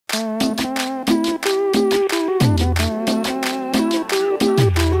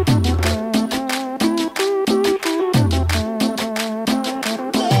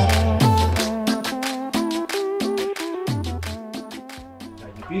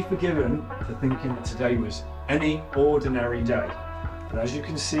be forgiven for thinking that today was any ordinary day. But as you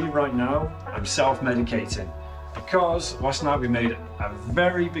can see right now, I'm self-medicating because last night we made a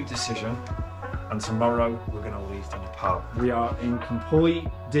very big decision and tomorrow we're going to leave for Nepal. We are in complete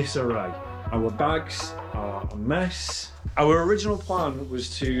disarray. Our bags are a mess. Our original plan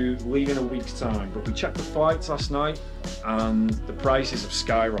was to leave in a week's time, but we checked the flights last night and the prices have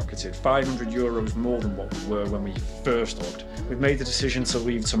skyrocketed. 500 euros more than what we were when we first looked. We've made the decision to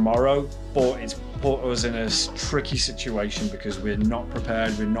leave tomorrow, but it's put us in a tricky situation because we're not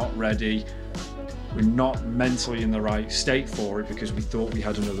prepared, we're not ready, we're not mentally in the right state for it because we thought we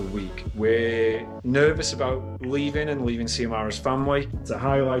had another week. We're nervous about leaving and leaving Xiomara's family. To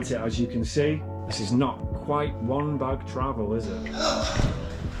highlight it, as you can see, this is not quite one bag travel, is it?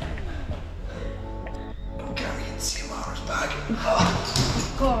 I'm carrying Xiomara's bag.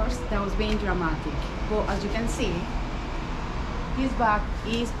 Of course, that was being dramatic. But as you can see, this bag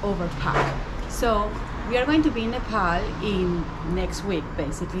is overpacked. So we are going to be in Nepal in next week,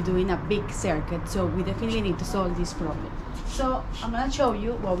 basically doing a big circuit. So we definitely need to solve this problem. So I'm gonna show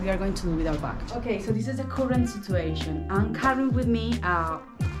you what we are going to do with our bag. Okay, so this is the current situation. I'm carrying with me a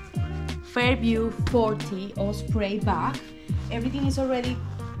Fairview 40 Osprey bag. Everything is already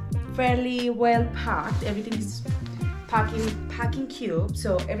fairly well packed. Everything is packing cube,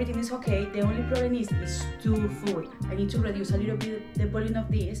 so everything is okay. The only problem is it's too full. I need to reduce a little bit the volume of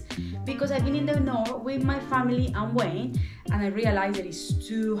this because I've been in the north with my family and Wayne, and I realized that it's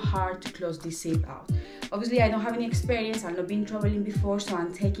too hard to close this zip out. Obviously, I don't have any experience. I've not been traveling before, so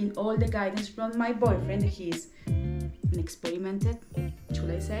I'm taking all the guidance from my boyfriend. He's an experimented,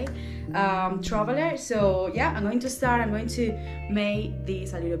 should I say, traveler. So yeah, I'm going to make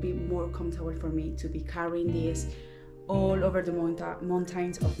this a little bit more comfortable for me to be carrying this all over the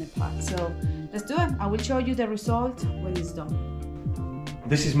mountains of Nepal. So let's do it. I will show you the result when it's done.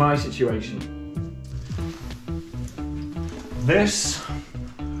 This is my situation. This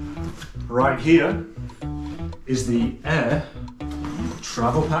right here is the Air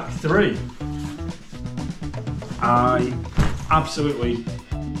Travel Pack 3. I absolutely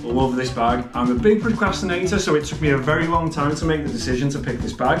love this bag. I'm a big procrastinator, so it took me a very long time to make the decision to pick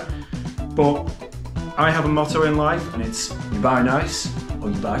this bag. But I have a motto in life, and it's you buy nice or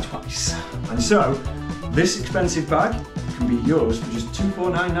you buy twice. And so this expensive bag can be yours for just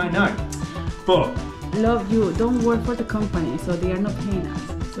 $249.99. But love you. Don't work for the company, so they are not paying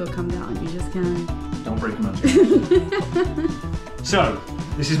us. So calm down. You just can. Don't break magic. So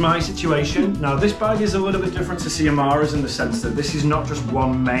this is my situation. Now this bag is a little bit different to Xiomara's in the sense that this is not just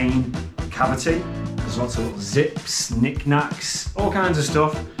one main cavity. There's lots of little zips, knickknacks, all kinds of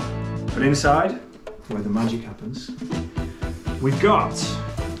stuff. But inside, where the magic happens, we've got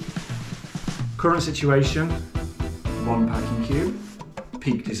current situation, one packing cube,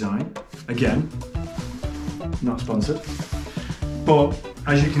 Peak Design, again, not sponsored. But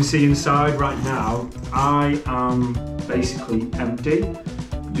as you can see inside right now, I am basically empty.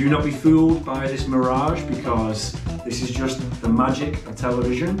 Do not be fooled by this mirage because this is just the magic of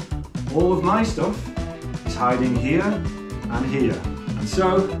television. All of my stuff is hiding here and here. And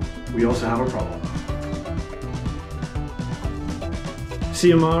so we also have a problem.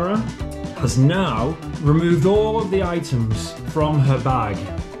 Xiomara has now removed all of the items from her bag.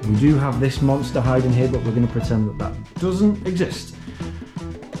 We do have this monster hiding here, but we're going to pretend that that doesn't exist.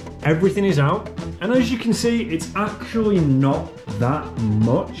 Everything is out, and as you can see, it's actually not that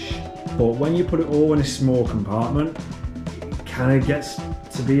much, but when you put it all in a small compartment, it kind of gets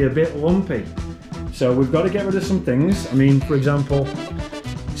to be a bit lumpy. So we've got to get rid of some things. I mean, for example,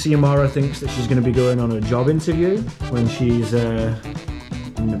 Xiomara thinks that she's going to be going on a job interview when she's in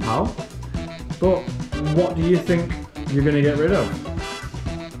Nepal. But what do you think you're going to get rid of?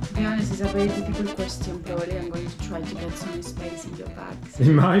 To be honest, it's a very difficult question. Probably I'm going to try to get some space in your bag. So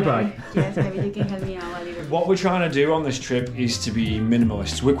in my bag? Yes, maybe you can help me out a little bit. What we're trying to do on this trip is to be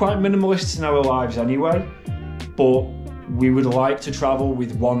minimalists. We're quite minimalists in our lives anyway, but we would like to travel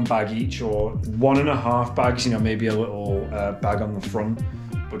with one bag each or 1.5 bags, you know, maybe a little bag on the front.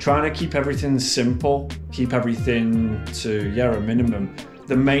 But trying to keep everything simple, keep everything to, yeah, a minimum.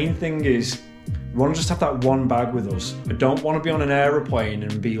 The main thing is we want to just have that one bag with us. I don't want to be on an aeroplane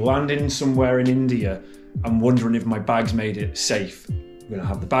and be landing somewhere in India and wondering if my bag's made it safe. We're going to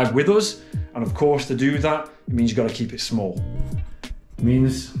have the bag with us, and of course to do that, it means you've got to keep it small. It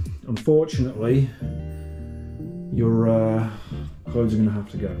means, unfortunately, your clothes are going to have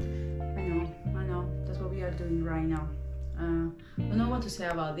to go. I know, that's what we are doing right now. I don't know what to say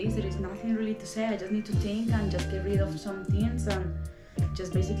about this. There is nothing really to say. I just need to think and just get rid of some things and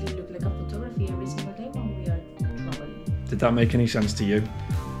just basically look like a photography every single day when we are traveling. Did that make any sense to you?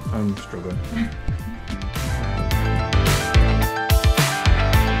 I'm struggling.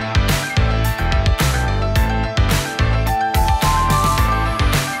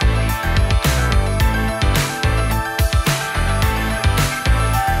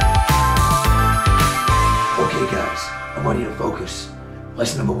 Okay guys, I want you to focus.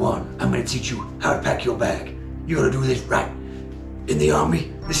 Lesson number 1, I'm gonna teach you how to pack your bag. You're gonna do this right. In the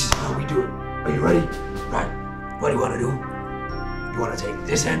army, this is how we do it. Are you ready? Right. What do you wanna do? You wanna take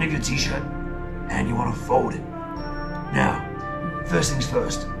this end of your t-shirt and you wanna fold it. Now, first things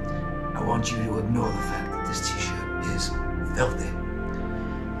first, I want you to ignore the fact that this t-shirt is filthy.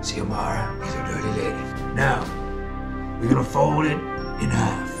 Xiomara is a dirty lady. Now, we're gonna fold it in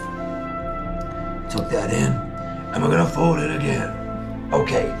half. Tuck that in, and we're gonna fold it again.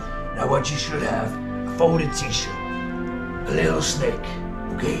 Okay, now what you should have, a folded t-shirt, a little snake,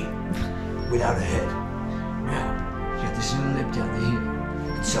 okay, without a head. Now, you got this little lip down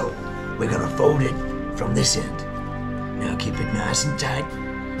here. So, we're gonna fold it from this end. Now keep it nice and tight.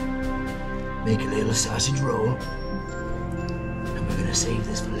 Make a little sausage roll. And we're gonna save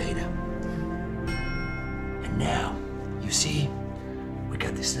this for later. And now, you see, we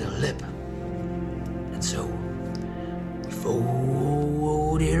got this little lip. And so, we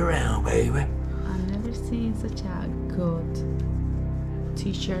fold it around, baby. I've never seen such a good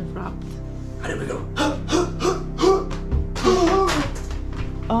t-shirt wrapped. And then we go.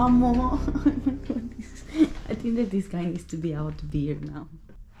 Oh my goodness. I think that this guy needs to be out of beer now.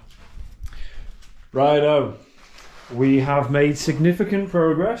 Righto, we have made significant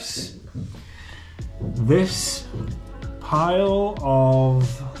progress. This pile of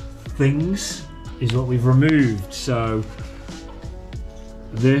things is what we've removed. So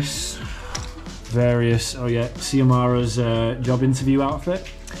this various, oh yeah, Xiomara's job interview outfit,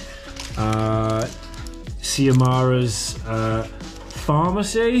 Xiomara's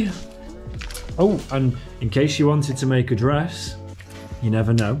pharmacy. Oh, and in case you wanted to make a dress, you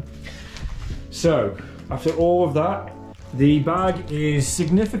never know. So, after all of that, the bag is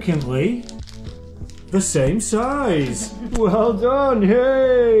significantly the same size. Well done,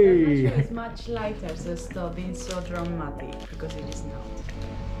 hey! It's much lighter, so stop being so dramatic, because it is not.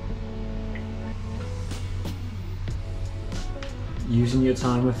 Using your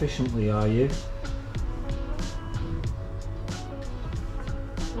time efficiently, are you?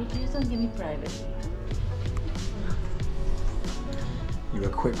 Please don't give me privacy. You are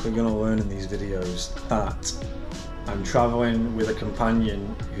quickly going to learn in these videos that I'm traveling with a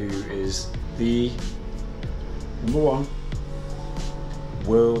companion who is the #1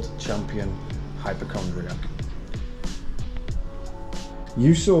 world champion hypochondriac.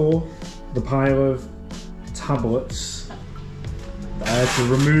 You saw the pile of tablets that I had to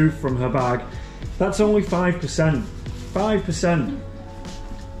remove from her bag. That's only 5%. 5%.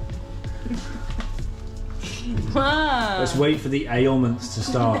 Wow. Let's wait for the ailments to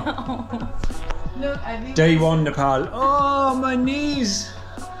start. No. Look, I think Day 1, Nepal. Oh, my knees.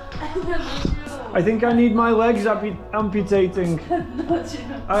 I think I need my legs amputating.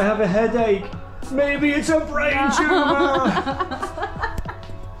 I have a headache. Maybe it's a brain tumor.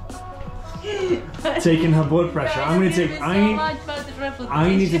 Taking her blood pressure. I'm gonna take.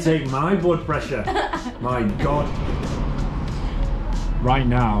 I need to take my blood pressure. My God. Right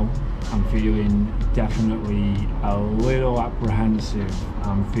now, I'm feeling definitely a little apprehensive.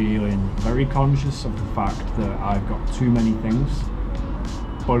 I'm feeling very conscious of the fact that I've got too many things,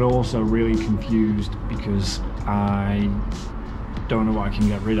 but also really confused because I don't know what I can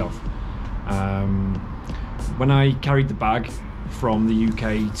get rid of. When I carried the bag from the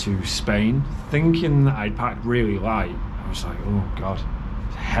UK to Spain, thinking that I'd packed really light, I was like, oh God,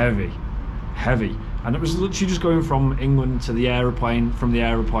 it's heavy, heavy. And it was literally just going from England to the aeroplane, from the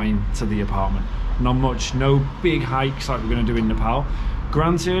aeroplane to the apartment. Not much, no big hikes like we're going to do in Nepal.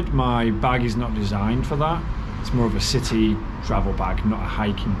 Granted, my bag is not designed for that. It's more of a city travel bag, not a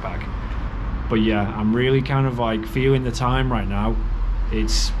hiking bag. But yeah, I'm really kind of like feeling the time right now.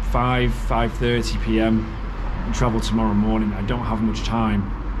 It's 5:30 p.m. Travel tomorrow morning. I don't have much time.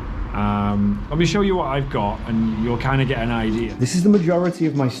 Let me show you what I've got and you'll kind of get an idea. This is the majority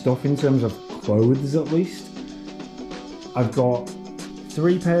of my stuff in terms of clothes at least. I've got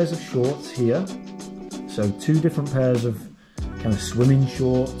 3 pairs of shorts here. So 2 different pairs of kind of swimming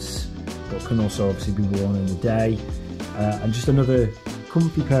shorts, but can also obviously be worn in the day. And just another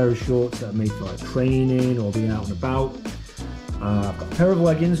comfy pair of shorts that are made for like training or being out and about. I've got a pair of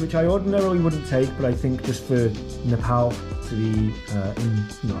leggings, which I ordinarily wouldn't take, but I think just for Nepal to be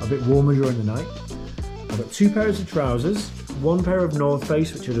a bit warmer during the night. I've got 2 pairs of trousers, 1 pair of North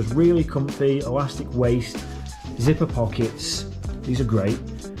Face, which are just really comfy, elastic waist, zipper pockets. These are great.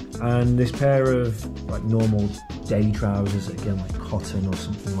 and this pair of like normal day trousers, again like cotton or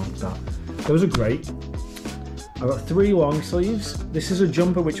something like that. Those are great. I've got 3 long sleeves. This is a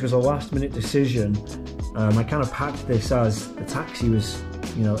jumper which was a last minute decision. I kind of packed this as the taxi was,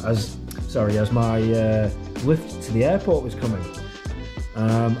 you know, as my lift to the airport was coming.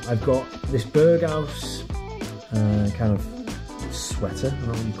 I've got this Berghaus kind of sweater, I don't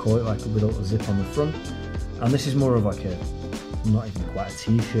know what you call it, like with a little zip on the front. And this is more of like a, not even quite a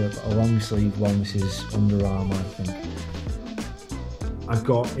t-shirt, but a long sleeve one. This is Under Armour, I think. I've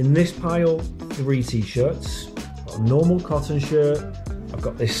got in this pile 3 t-shirts. A normal cotton shirt, I've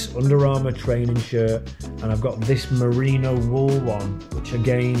got this Under Armour training shirt, and I've got this merino wool one, which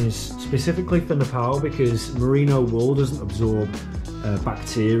again is specifically for Nepal because merino wool doesn't absorb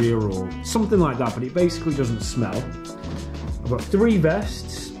bacteria or something like that, but it basically doesn't smell. I've got 3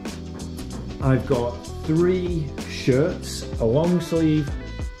 vests, I've got 3 shirts, a long sleeve,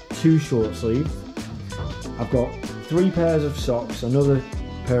 2 short sleeve. I've got 3 pairs of socks, another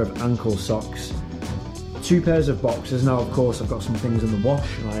pair of ankle socks, 2 pairs of boxers. Now of course I've got some things in the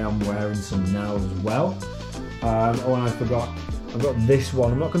wash and I am wearing some now as well. Oh, and I forgot, I've got this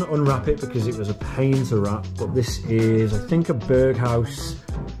one. I'm not going to unwrap it because it was a pain to wrap, but this is, I think, a Berghaus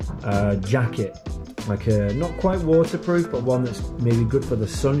jacket. Like a, not quite waterproof, but one that's maybe good for the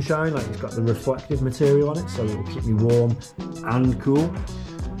sunshine. Like it's got the reflective material on it, so it will keep me warm and cool.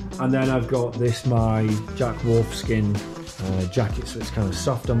 And then I've got this, my Jack Wolfskin jacket, so it's kind of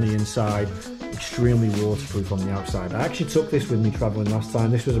soft on the inside, extremely waterproof on the outside. I actually took this with me traveling last time.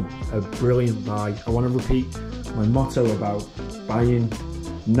 This was a brilliant buy. I want to repeat my motto about buying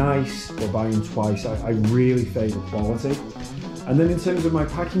nice or buying twice. I really favour quality. And then in terms of my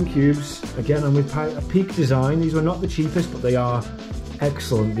packing cubes, again I'm with a Peak Design. These were not the cheapest, but they are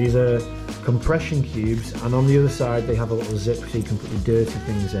excellent. These are compression cubes, and on the other side they have a little zip so you can put your dirty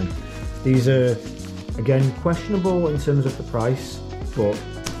things in. These are, again, questionable in terms of the price, but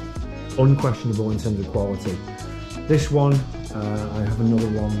unquestionable in terms of quality. This one, I have another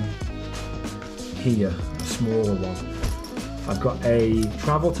one here, a smaller one. I've got a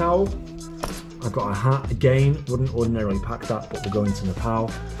travel towel, I've got a hat. Again, wouldn't ordinarily pack that, but we're going to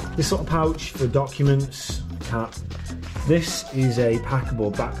Nepal. This little pouch for documents, cap. This is a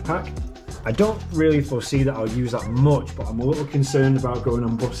packable backpack. I don't really foresee that I'll use that much, but I'm a little concerned about going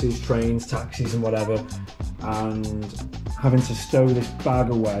on buses, trains, taxis and whatever, and having to stow this bag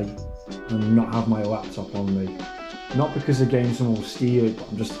away and not have my laptop on me. Not because again someone will steal it, but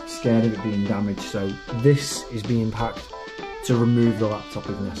I'm just scared of it being damaged. So this is being packed to remove the laptop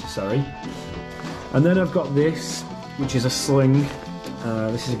if necessary. And then I've got this, which is a sling.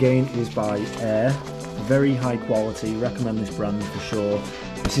 This is again is by Air, very high quality. Recommend this brand for sure.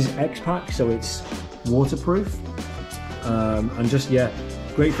 This is X-Pack, so it's waterproof, and just, yeah,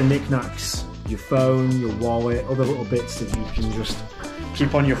 great for knickknacks, your phone, your wallet, other little bits that you can just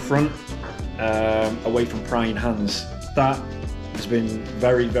keep on your front, away from prying hands. That has been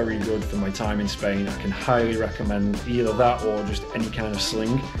very, very good for my time in Spain. I can highly recommend either that or just any kind of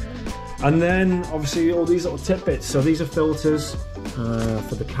sling. And then obviously all these little tidbits. So these are filters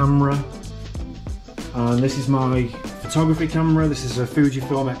for the camera, and this is my photography camera. This is a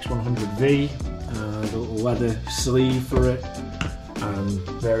Fujifilm X100V, the little leather sleeve for it,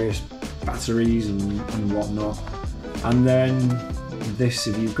 various batteries and whatnot. And then this,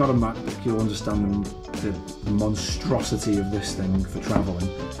 if you've got a MacBook, you'll understand the monstrosity of this thing for traveling.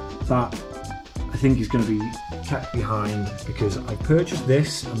 That I think is going to be kept behind because I purchased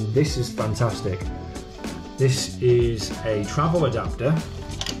this, and this is fantastic. This is a travel adapter,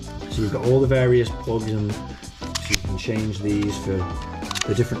 so you've got all the various plugs, and so you can change these for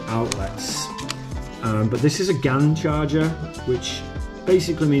the different outlets. But this is a GAN charger, which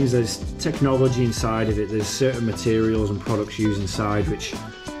basically means there's technology inside of it. There's certain materials and products used inside which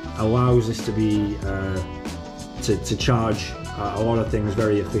allows this to be to charge a lot of things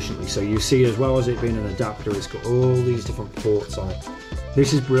very efficiently. So you see, as well as it being an adapter, it's got all these different ports on it.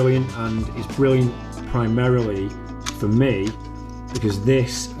 This is brilliant, and it's brilliant primarily for me because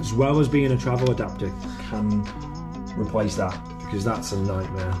this, as well as being a travel adapter, can replace that, because that's a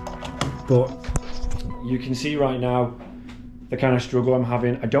nightmare. But you can see right now the kind of struggle I'm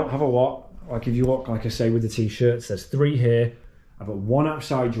having. I don't have a lot. Like if you look, like I say, with the t-shirts, there's 3 here. I've got 1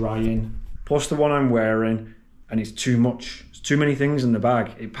 outside drying, plus the one I'm wearing, and it's too much. It's too many things in the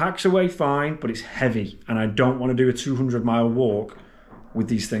bag. It packs away fine, but it's heavy, and I don't want to do a 200-mile walk with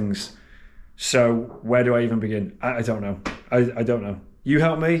these things. So where do I even begin? I don't know. I don't know. You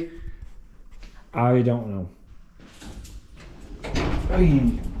help me. I don't know.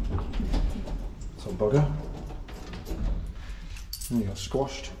 Hey. Some bugger. And you got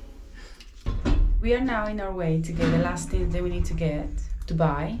squashed. We are now in our way to get the last things that we need to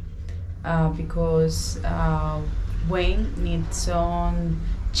buy, because Wayne needs some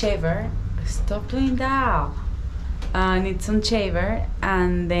shaver. Stop doing that. Need some shaver,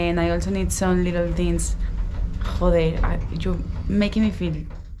 and then I also need some little things. Joder, you're making me feel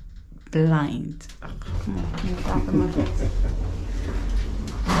blind. Come on, can you tap in my face?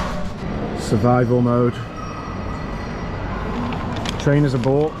 Survival mode. Trainers are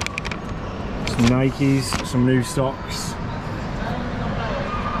bought. Some Nikes, some new socks,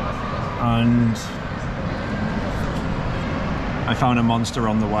 and I found a monster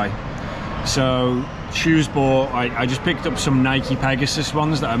on the way. So shoes bought. I just picked up some Nike Pegasus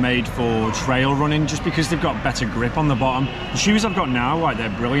ones that are made for trail running, just because they've got better grip on the bottom. The shoes I've got now, like, they're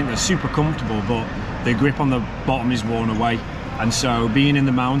brilliant, they're super comfortable, but the grip on the bottom is worn away. And so being in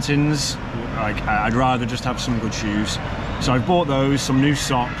the mountains, like, I'd rather just have some good shoes. So I've bought those, some new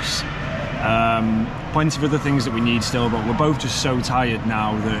socks, plenty of other things that we need still, but we're both just so tired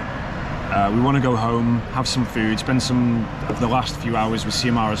now that we want to go home, have some food, spend some of the last few hours with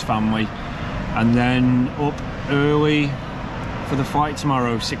Xiomara's family, and then up early for the flight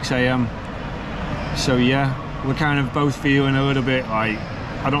tomorrow, 6 AM. So yeah, we're kind of both feeling a little bit like,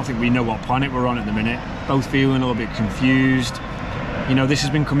 I don't think we know what planet we're on at the minute. Both feeling a little bit confused. You know, this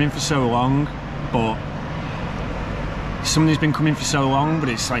has been coming for so long, but something's been coming for so long, but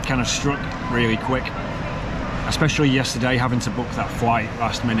it's like kind of struck really quick. Especially yesterday, having to book that flight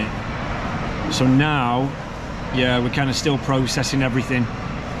last minute. So now, yeah, we're kind of still processing everything.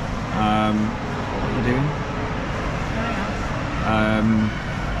 What are you doing?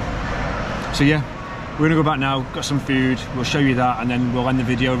 So yeah, we're gonna go back now, got some food, we'll show you that, and then we'll end the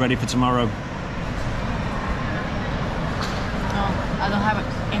video ready for tomorrow. No, I don't have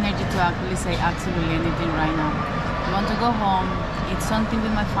energy to actually say absolutely anything right now. I want to go home, eat something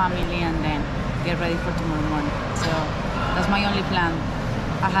with my family, and then get ready for tomorrow morning. So that's my only plan.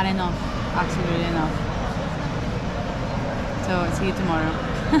 I had enough, absolutely enough. So see you tomorrow.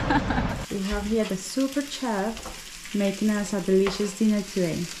 We have here the super chef making us a delicious dinner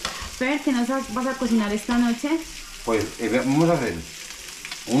today. Fer, ¿qué nos vas a cocinar esta noche? Pues vamos a hacer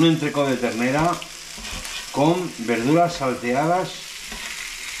un entrecot de ternera con verduras salteadas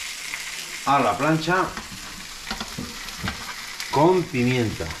a la plancha con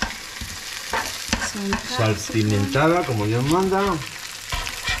pimienta. Salpimentada, como Dios manda.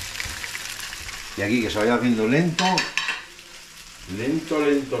 Y aquí que se vaya haciendo lento. Lento,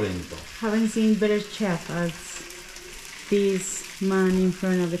 lento, lento. Haven't seen better chef as this man in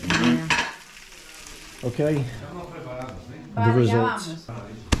front of the camera. Okay, the result.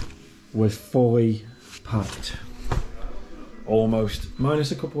 We're fully packed. Almost,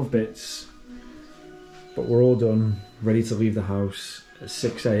 minus a couple of bits. But we're all done, ready to leave the house at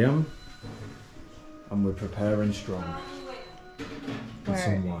 6 AM. And we're preparing strong. With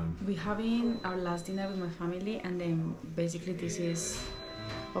some wine. We're having our last dinner with my family, and then basically this is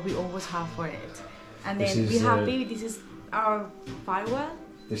what we always have for it. And then we're happy, this is our farewell.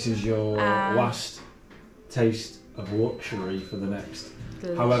 This is your last taste of luxury for the next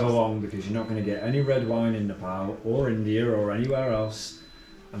however long, because you're not going to get any red wine in Nepal or India or anywhere else.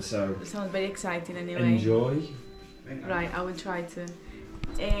 And so it sounds very exciting anyway. Enjoy. Right, I will try to.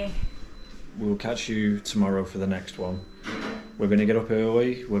 We'll catch you tomorrow for the next one. We're going to get up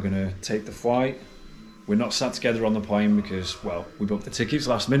early, we're going to take the flight. We're not sat together on the plane because, well, we booked the tickets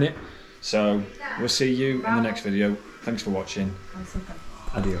last minute. So we'll see you in the next video. Thanks for watching.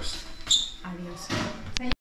 Adios. Adios.